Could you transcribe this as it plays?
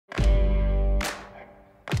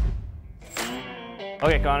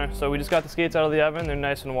Okay, Connor, so we just got the skates out of the oven. They're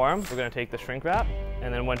nice and warm. We're gonna take the shrink wrap,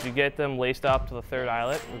 and then once you get them laced up to the third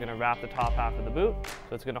eyelet, we're gonna wrap the top half of the boot.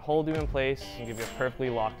 So it's gonna hold you in place and give you a perfectly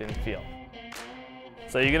locked in feel.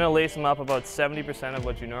 So you're gonna lace them up about 70% of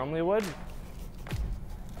what you normally would.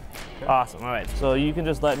 Awesome, all right. So you can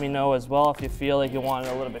just let me know as well if you feel like you want it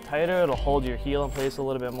a little bit tighter. It'll hold your heel in place a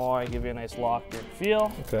little bit more, give you a nice locked in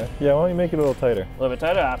feel. Okay, yeah, why don't you make it a little tighter? A little bit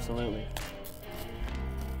tighter, absolutely.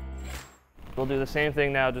 We'll do the same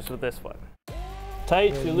thing now just with this one.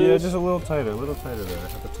 Tight, too loose? Yeah, just a little tighter there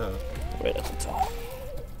at the top. Right at the top.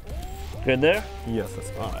 Good there? Yes, that's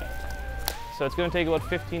good. All right. So it's going to take about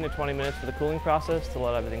 15 to 20 minutes for the cooling process to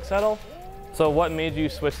let everything settle. So what made you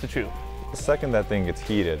switch to True? The second that thing gets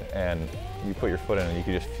heated and you put your foot in it, you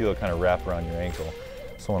can just feel it kind of wrap around your ankle.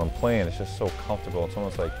 So when I'm playing, it's just so comfortable. It's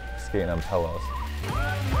almost like skating on pillows.